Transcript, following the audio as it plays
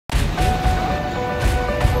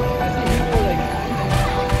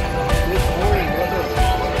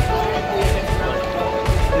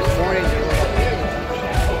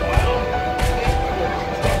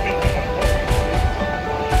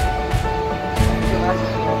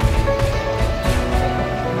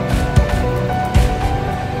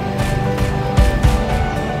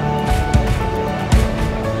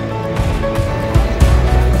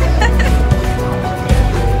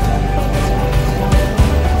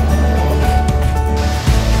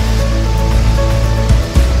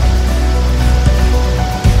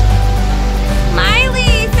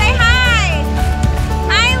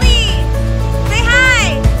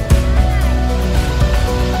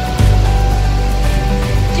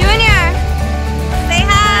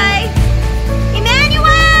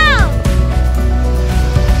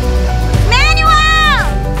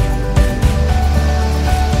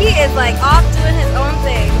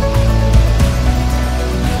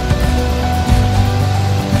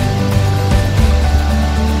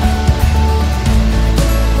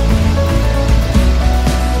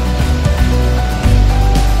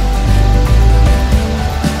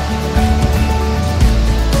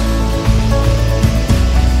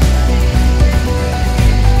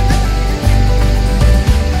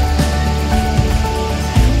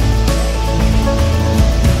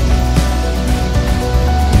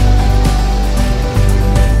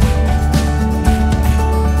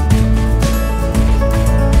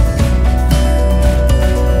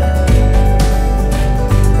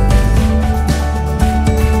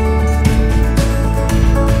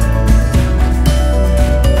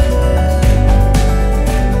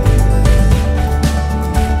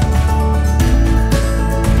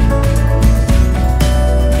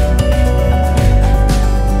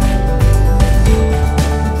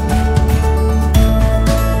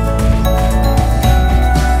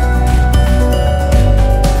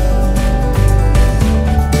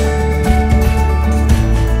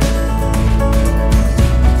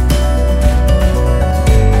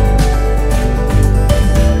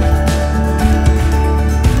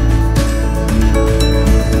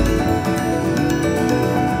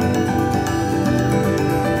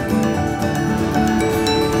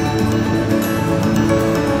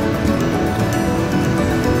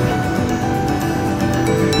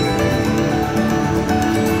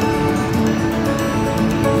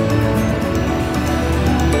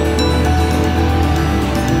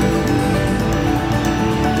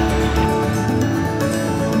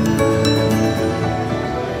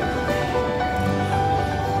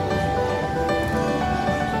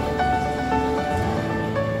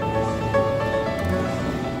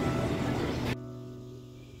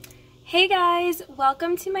Hey guys,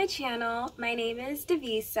 welcome to my channel. My name is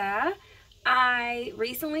Devisa. I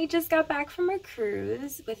recently just got back from a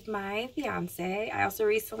cruise with my fiance. I also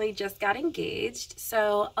recently just got engaged.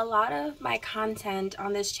 So a lot of my content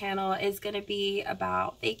on this channel is going to be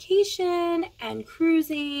about vacation and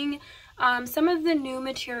cruising. Some of the new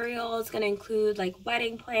material is going to include like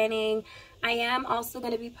wedding planning. I am also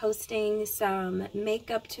going to be posting some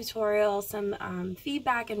makeup tutorials, some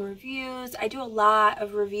feedback and reviews. I do a lot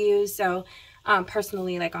of reviews, so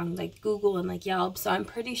personally, like on like Google and like Yelp, so I'm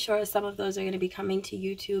pretty sure some of those are going to be coming to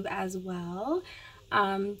YouTube as well.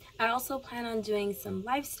 I also plan on doing some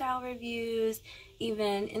lifestyle reviews,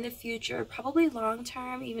 even in the future, probably long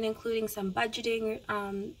term, even including some budgeting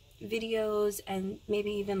videos and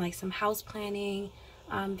maybe even like some house planning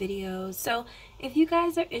videos. So if you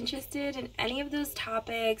guys are interested in any of those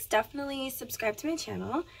topics, definitely subscribe to my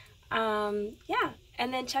channel. Yeah,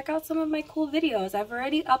 and then check out some of my cool videos. I've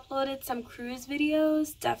already uploaded some cruise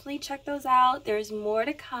videos. Definitely check those out. There's more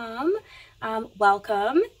to come.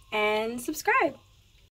 Welcome and subscribe.